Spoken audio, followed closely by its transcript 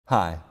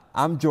Hi,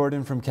 I'm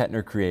Jordan from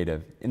Kettner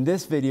Creative. In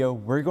this video,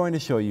 we're going to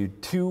show you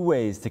 2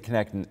 ways to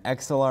connect an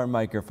XLR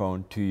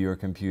microphone to your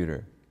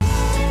computer.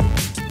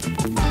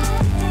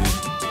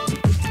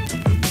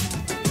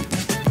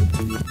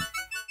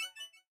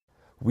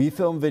 We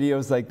film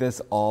videos like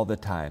this all the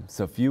time,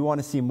 so if you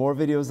want to see more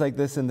videos like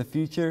this in the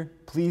future,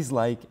 please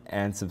like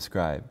and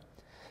subscribe.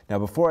 Now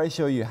before I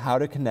show you how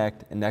to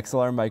connect an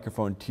XLR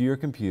microphone to your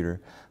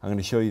computer, I'm going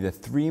to show you the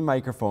 3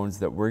 microphones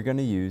that we're going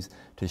to use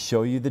to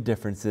show you the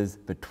differences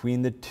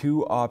between the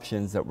 2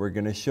 options that we're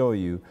going to show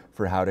you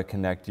for how to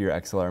connect your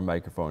XLR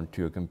microphone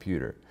to a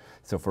computer.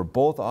 So for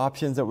both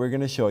options that we're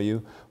going to show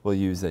you, we'll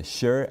use a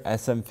Shure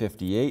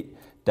SM58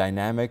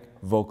 dynamic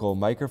vocal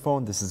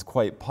microphone. This is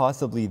quite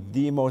possibly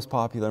the most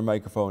popular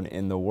microphone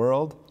in the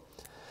world.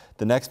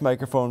 The next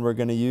microphone we're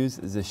going to use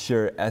is a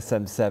Shure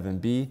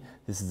SM7B.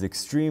 This is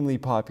extremely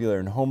popular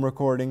in home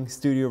recording,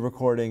 studio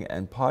recording,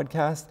 and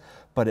podcast,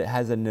 but it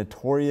has a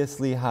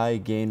notoriously high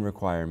gain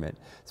requirement.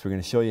 So we're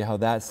going to show you how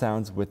that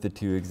sounds with the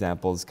 2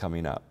 examples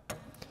coming up.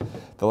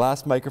 The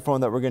last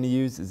microphone that we're going to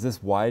use is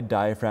this wide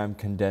diaphragm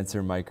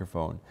condenser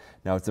microphone.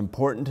 Now it's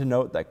important to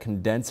note that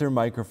condenser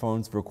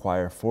microphones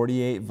require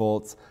 48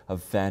 volts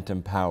of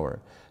phantom power.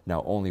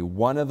 Now only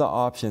one of the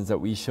options that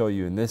we show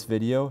you in this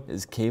video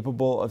is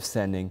capable of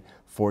sending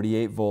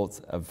 48 volts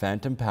of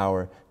phantom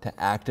power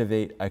to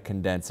activate a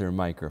condenser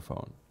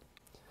microphone.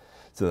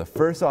 So the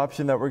first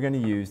option that we're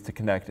going to use to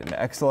connect an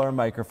XLR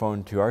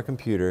microphone to our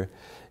computer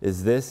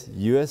is this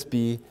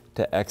USB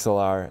to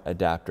XLR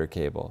adapter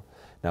cable.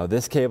 Now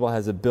this cable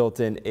has a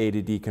built-in A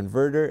to D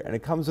converter and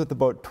it comes with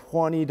about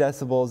 20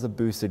 decibels of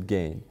boosted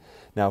gain.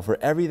 Now for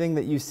everything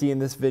that you see in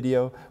this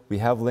video, we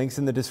have links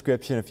in the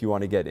description if you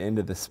want to get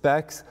into the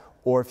specs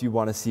or if you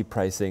want to see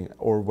pricing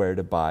or where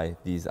to buy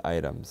these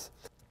items.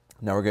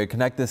 Now we're going to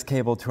connect this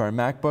cable to our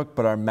MacBook,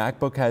 but our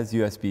MacBook has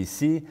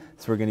USB-C,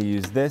 so we're going to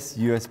use this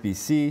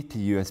USB-C to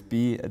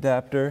USB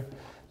adapter.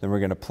 Then we're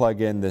going to plug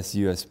in this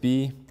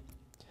USB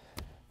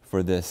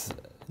for this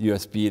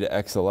USB to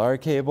XLR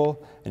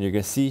cable, and you're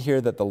going to see here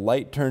that the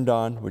light turned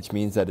on, which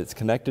means that it's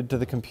connected to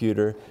the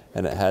computer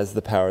and it has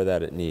the power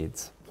that it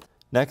needs.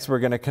 Next, we're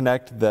going to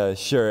connect the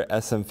Shure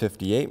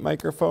SM58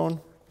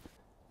 microphone.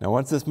 Now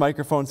once this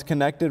microphone's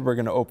connected, we're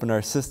going to open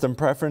our system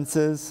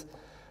preferences.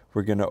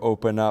 We're going to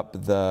open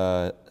up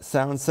the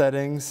sound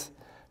settings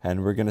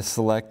and we're going to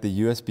select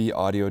the USB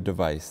audio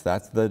device.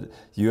 That's the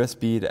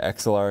USB to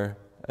XLR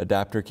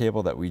adapter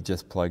cable that we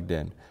just plugged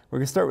in. We're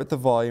going to start with the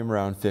volume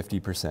around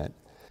 50%.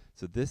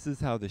 So this is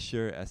how the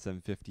Shure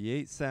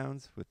SM58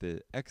 sounds with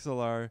the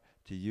XLR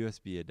to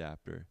USB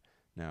adapter.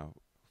 Now,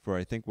 for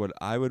I think what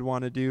I would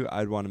want to do,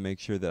 I'd want to make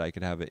sure that I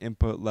could have an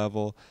input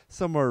level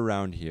somewhere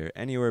around here.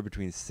 Anywhere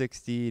between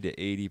 60 to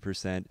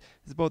 80%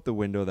 is about the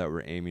window that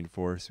we're aiming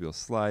for. So we'll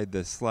slide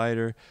this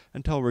slider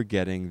until we're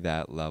getting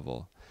that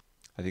level.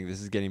 I think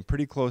this is getting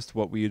pretty close to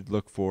what we'd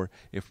look for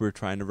if we're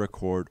trying to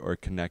record or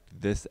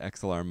connect this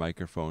XLR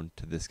microphone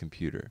to this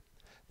computer.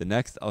 The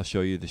next, I'll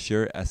show you the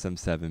Shure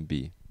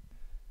SM7B.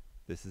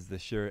 This is the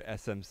Shure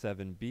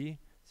SM7B.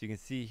 So you can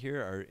see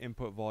here our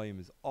input volume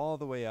is all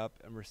the way up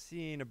and we're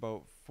seeing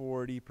about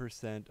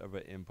 40% of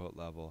an input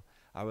level.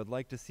 I would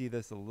like to see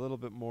this a little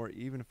bit more.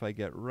 Even if I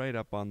get right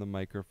up on the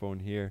microphone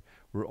here,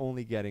 we're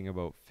only getting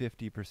about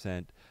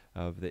 50%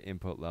 of the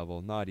input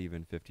level, not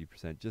even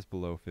 50%, just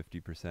below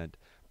 50%.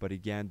 But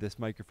again, this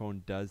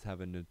microphone does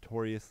have a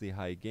notoriously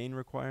high gain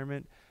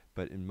requirement,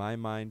 but in my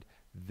mind,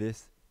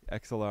 this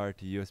XLR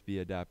to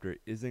USB adapter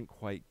isn't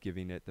quite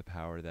giving it the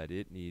power that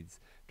it needs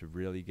to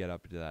really get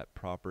up to that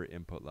proper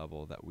input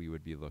level that we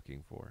would be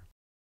looking for.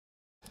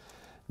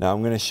 Now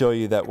I'm going to show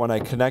you that when I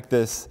connect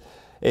this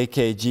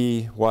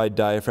AKG wide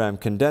diaphragm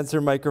condenser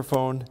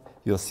microphone,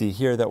 you'll see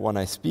here that when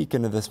I speak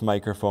into this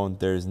microphone,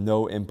 there's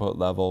no input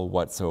level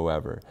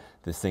whatsoever.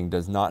 This thing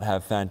does not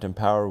have phantom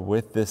power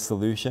with this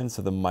solution,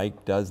 so the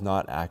mic does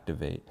not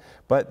activate.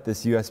 But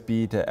this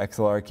USB to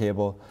XLR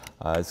cable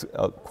is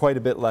quite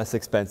a bit less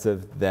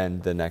expensive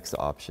than the next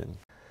option.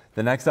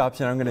 The next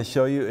option I'm going to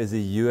show you is a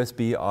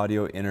USB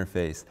audio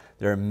interface.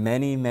 There are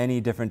many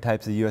different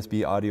types of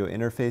USB audio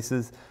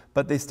interfaces,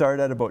 but they start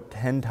at about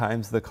 10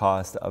 times the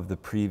cost of the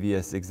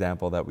previous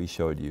example that we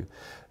showed you.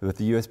 With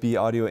the USB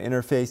audio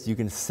interface, you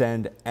can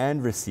send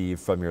and receive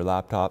from your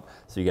laptop.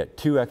 So you get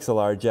 2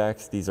 XLR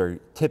jacks. These are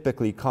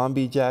typically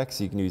combi jacks.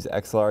 So you can use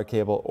XLR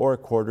cable or a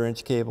 1/4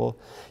 inch cable.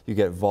 You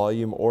get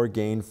volume or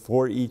gain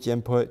for each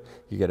input.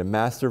 You get a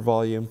master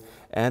volume,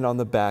 and on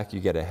the back you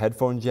get a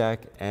headphone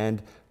jack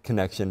and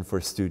connection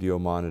for studio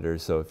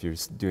monitors. So if you're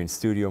doing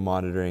studio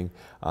monitoring,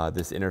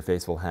 this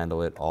interface will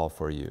handle it all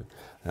for you.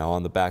 Now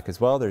on the back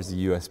as well, there's a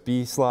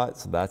USB slot,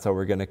 so that's how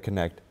we're going to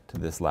connect to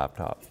this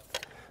laptop.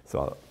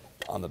 So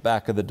on the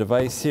back of the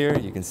device here,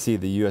 you can see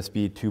the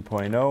USB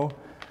 2.0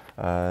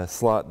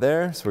 slot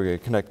there. So we're going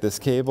to connect this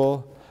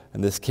cable,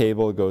 and this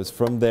cable goes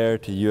from there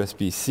to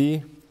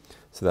USB-C.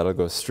 So that'll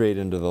go straight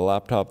into the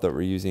laptop that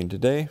we're using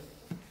today.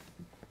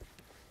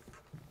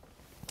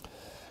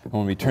 And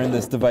when we turn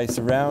this device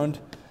around,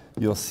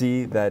 you'll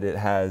see that it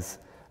has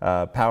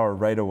power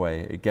right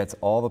away. It gets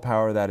all the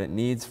power that it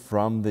needs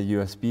from the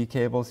USB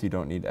cable, so you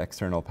don't need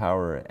external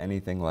power or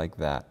anything like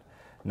that.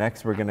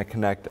 Next, we're going to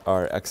connect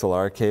our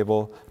XLR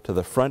cable to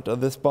the front of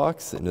this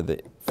box into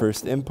the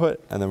first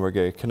input, and then we're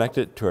going to connect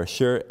it to our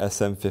Shure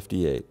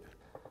SM58.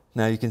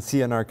 Now you can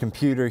see on our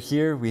computer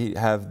here, we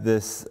have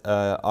this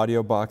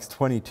audio box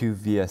 22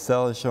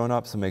 VSL is showing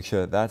up, so make sure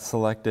that that's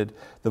selected.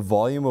 The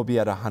volume will be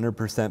at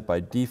 100%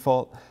 by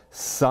default.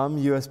 Some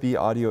USB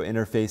audio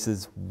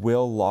interfaces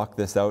will lock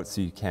this out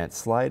so you can't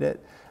slide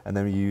it, and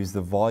then we use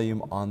the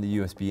volume on the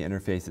USB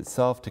interface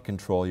itself to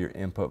control your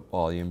input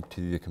volume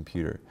to the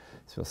computer.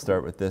 So we'll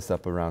start with this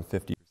up around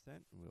 50%.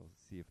 We'll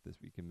see if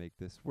we can make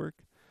this work.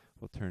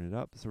 We'll turn it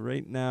up. So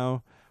right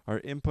now, our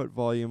input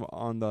volume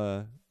on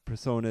the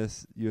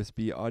PreSonus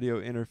USB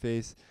audio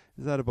interface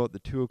is at about the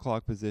 2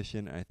 o'clock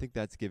position, and I think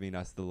that's giving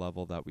us the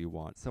level that we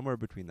want, somewhere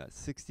between that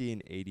 60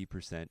 and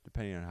 80%,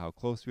 depending on how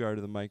close we are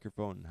to the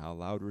microphone and how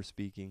loud we're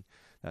speaking.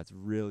 That's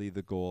really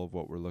the goal of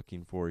what we're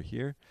looking for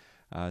here.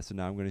 So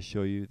now I'm going to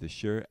show you the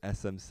Shure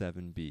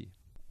SM7B.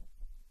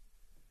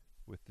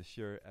 With the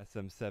Shure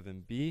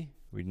SM7B,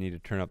 we need to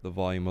turn up the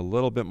volume a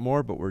little bit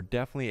more, but we're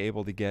definitely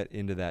able to get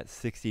into that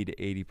 60 to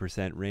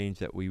 80% range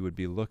that we would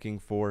be looking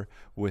for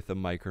with a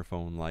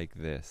microphone like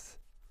this.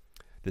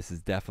 This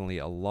is definitely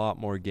a lot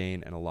more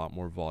gain and a lot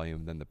more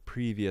volume than the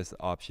previous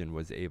option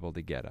was able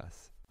to get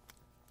us.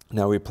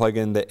 Now we plug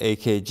in the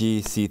AKG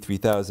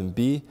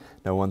C3000B.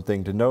 Now one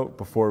thing to note,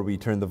 before we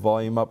turn the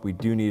volume up, we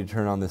do need to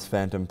turn on this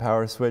phantom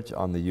power switch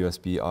on the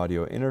USB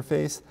audio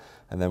interface,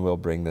 and then we'll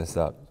bring this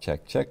up.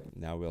 Check, check.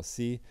 Now we'll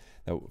see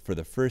that for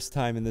the first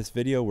time in this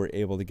video, we're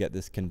able to get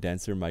this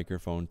condenser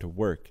microphone to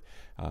work.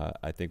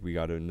 I think we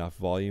got enough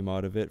volume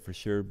out of it for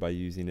sure by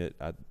using it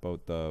at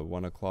about the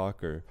 1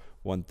 o'clock or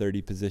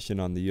 1:30 position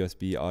on the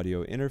USB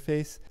audio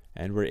interface.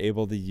 And we're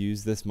able to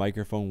use this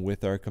microphone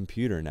with our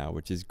computer now,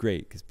 which is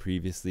great because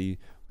previously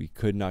we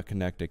could not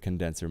connect a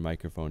condenser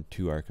microphone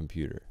to our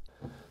computer.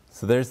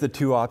 So there's the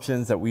two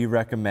options that we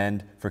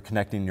recommend for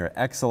connecting your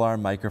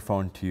XLR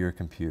microphone to your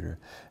computer.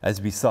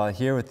 As we saw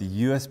here with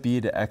the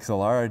USB to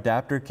XLR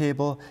adapter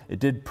cable, it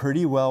did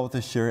pretty well with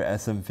the Shure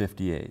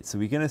SM58. So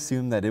we can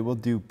assume that it will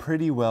do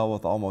pretty well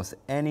with almost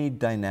any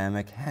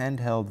dynamic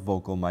handheld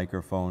vocal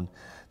microphone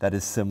that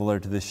is similar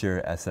to the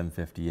Shure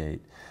SM58.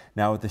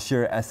 Now with the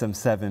Shure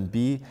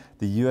SM7B,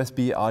 the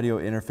USB audio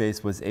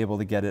interface was able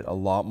to get it a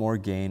lot more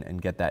gain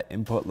and get that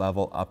input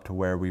level up to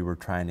where we were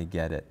trying to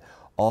get it.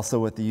 Also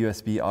with the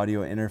USB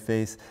audio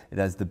interface, it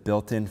has the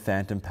built-in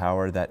phantom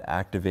power that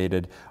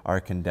activated our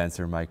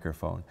condenser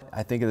microphone.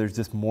 I think there's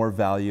just more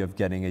value of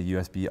getting a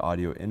USB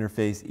audio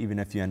interface, even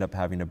if you end up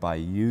having to buy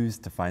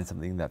used to find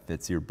something that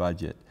fits your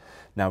budget.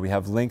 Now we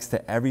have links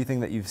to everything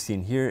that you've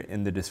seen here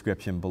in the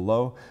description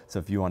below, so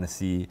if you want to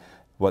see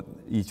what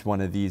each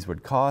one of these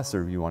would cost,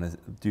 or if you want to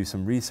do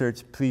some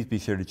research, please be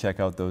sure to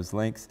check out those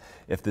links.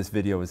 If this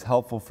video was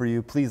helpful for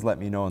you, please let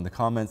me know in the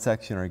comment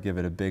section or give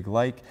it a big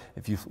like.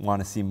 If you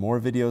want to see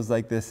more videos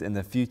like this in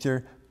the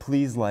future,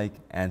 please like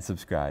and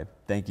subscribe.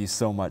 Thank you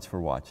so much for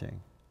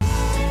watching.